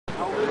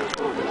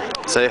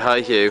Say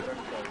hi, Hugh.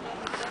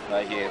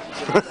 Hi, Hugh.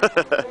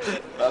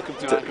 Welcome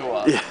to Angkor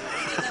Wat. Yeah.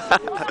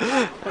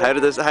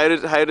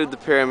 how did the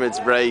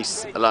pyramids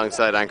race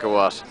alongside Angkor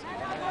Wat?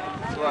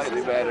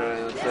 Slightly better,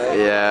 I would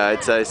say. Yeah,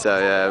 I'd say so.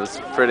 Yeah, it was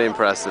pretty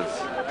impressive.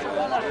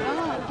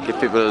 Give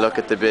people a look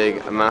at the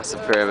massive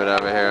pyramid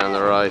over here on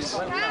the right.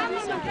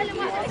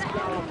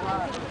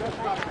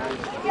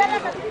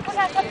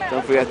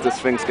 Don't forget the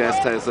Sphinx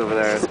guest house over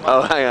there.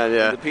 Oh, hang on,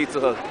 yeah. The Pizza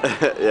Hut.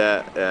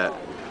 Yeah, yeah.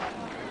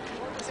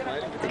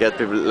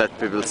 Let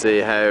people see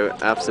how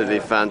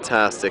absolutely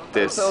fantastic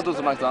this. So does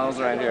a McDonald's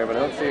around here, but I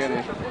don't see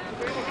any.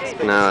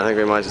 No, I think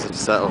we might just have to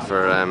settle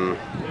for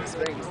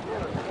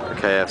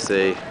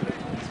KFC.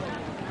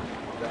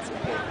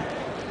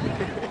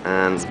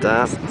 And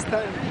that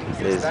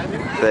is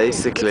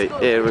basically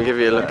it. We'll give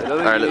you a look at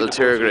our little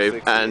tour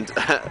group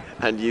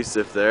and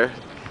Yusuf there,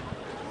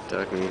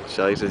 talking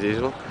shite as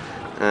usual,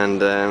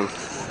 and and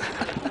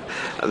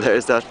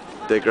there's the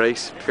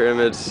Great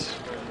Pyramid.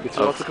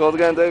 What's it called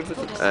again, Dave?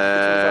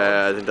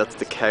 I think that's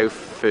the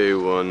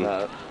Khufu one.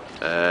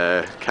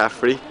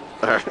 Khafre,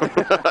 or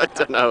I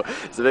don't know.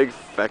 It's a big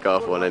feck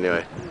off one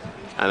anyway.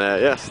 And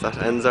yes, that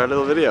ends our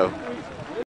little video.